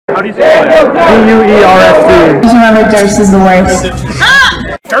How do you say that? D-U-E-R-S-T. Just remember, Durst is the worst.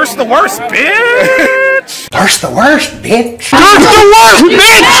 Durst the worst, bitch! Durst the worst, bitch! Durst the worst,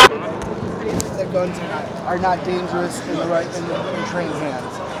 bitch! That guns are not dangerous in trained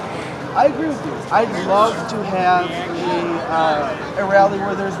hands. I agree with you. I'd love to have a rally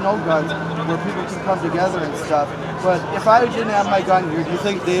where there's no guns, where people can come together and stuff. But if I didn't have my gun here, do you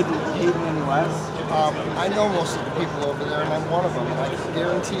think they'd hate me any less? I know most of the people over there, and I'm one of them. I can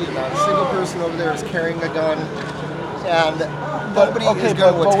guarantee you not a single person over there is carrying a gun, and nobody is going to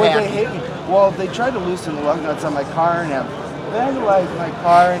attack. But would they hate me? Well, they tried to loosen the lug nuts on my car and have vandalized my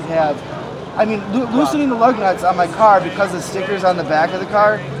car and have, I mean, loosening the lug nuts on my car because of stickers on the back of the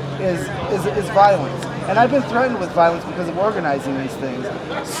car is violence. And I've been threatened with violence because of organizing these things.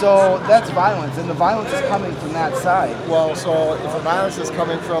 So that's violence, and the violence is coming from that side. Well, so if the violence is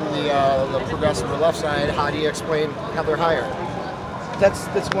coming from the progressive or left side, how do you explain Heather Heyer?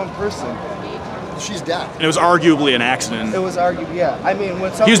 That's one person. She's dead. And it was arguably an accident. It was arguably, yeah. I mean,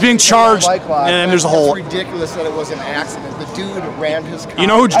 when he was being charged, and there's a whole. It's ridiculous that it was an accident. The dude rammed his car. You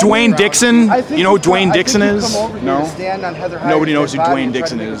know who Dwayne Dixon? You know who Dwayne Dixon is? No. Nobody knows who Dwayne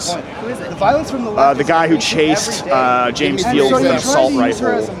Dixon is. The violence from the left the guy who chased James Fields with an assault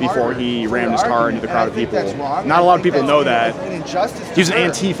rifle before he rammed his car into the crowd of people. Not a lot of people know that. He's an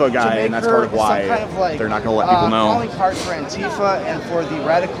Antifa guy, and that's part of why they're not going to let people know. Calling cards for Antifa and for the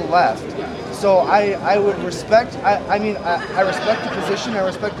radical left. So I would respect, I respect the position, I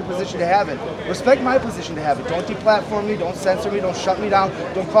respect your position to have it. Respect my position to have it. Don't deplatform me, don't censor me, don't shut me down,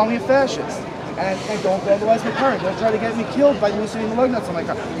 don't call me a fascist. And don't vandalize my car, don't try to get me killed by loosening the lug nuts on my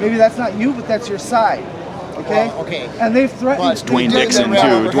car. Maybe that's not you, but that's your side. Okay? Well, okay. And they've threatened. Dwayne Dixon,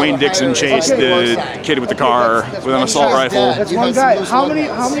 too. Dwayne Dixon chased the kid with the car with an assault rifle. That's one guy. How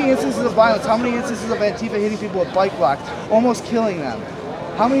many instances of violence, how many instances of Antifa hitting people with bike locks, almost killing them?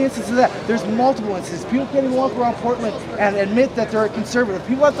 How many instances of that? There's multiple instances. People can't even walk around Portland and admit that they're a conservative.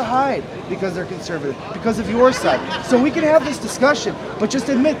 People have to hide because they're conservative, because of your side. So we can have this discussion, but just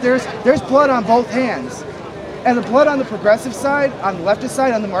admit there's blood on both hands. And the blood on the progressive side, on the leftist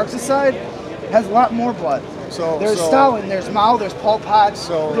side, on the Marxist side, has a lot more blood. There's Stalin, there's Mao, there's Pol Pot,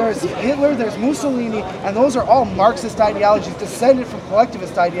 there's Hitler, there's Mussolini, and those are all Marxist ideologies, descended from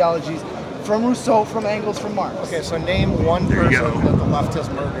collectivist ideologies, from Rousseau, from Engels, from Marx. Okay, so name one person that the left has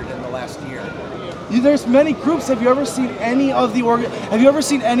murdered in the last year. There's many groups. Have you ever seen any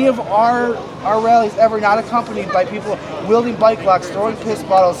of our rallies ever not accompanied by people wielding bike locks, throwing piss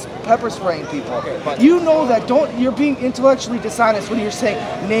bottles, pepper spraying people? Okay, you know that. You're being intellectually dishonest when you're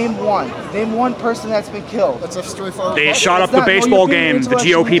saying name one person that's been killed. That's a straightforward. They shot up the baseball game, the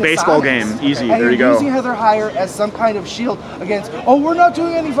GOP baseball game. Easy, there you go. Using Heather Heyer as some kind of shield against, oh, we're not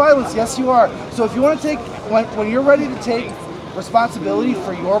doing any violence. Yes, you are. So if you want to take, when you're ready to take responsibility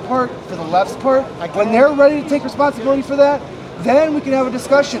for your part, for the left's part, when they're ready to take responsibility for that, then we can have a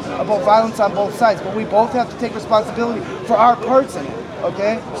discussion about violence on both sides. But we both have to take responsibility for our parts in it.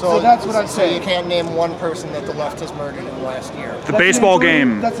 Okay? So that's what I'm saying. So you can't name one person that the left has murdered in the last year. The baseball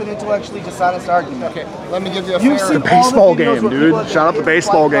game. That's an intellectually dishonest argument. Okay, let me give you a fair... The baseball game, dude. Shut up the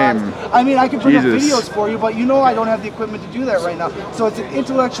baseball game. I mean, I can bring up videos for you, but you know I don't have the equipment to do that right now. So it's an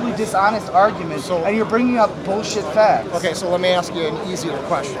intellectually dishonest argument, and you're bringing up bullshit facts. Okay, so let me ask you an easier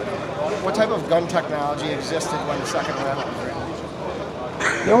question. What type of gun technology existed when the Second Amendment was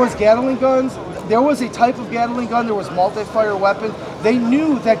written? There was Gatling guns. There was a type of Gatling gun. There was multi-fire weapons. They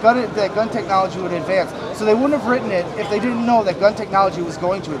knew that gun technology would advance, so they wouldn't have written it if they didn't know that gun technology was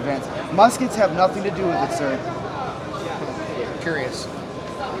going to advance. Muskets have nothing to do with it, sir. Curious.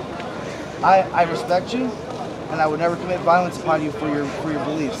 I respect you, and I would never commit violence upon you for your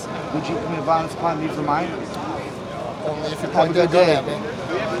beliefs. Would you commit violence upon me for mine? Only if you point a gun at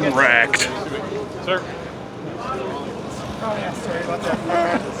me. Wrecked. Sir. Oh yeah, sorry about that.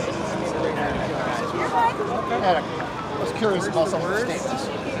 I was curious about some of the statements.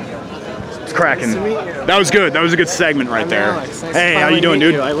 It's cracking. That was good. That was a good segment right there. Alex, hey, how you doing,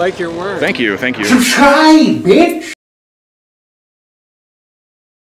 dude? I like your work. Thank you. Thank you. Subscribe, bitch!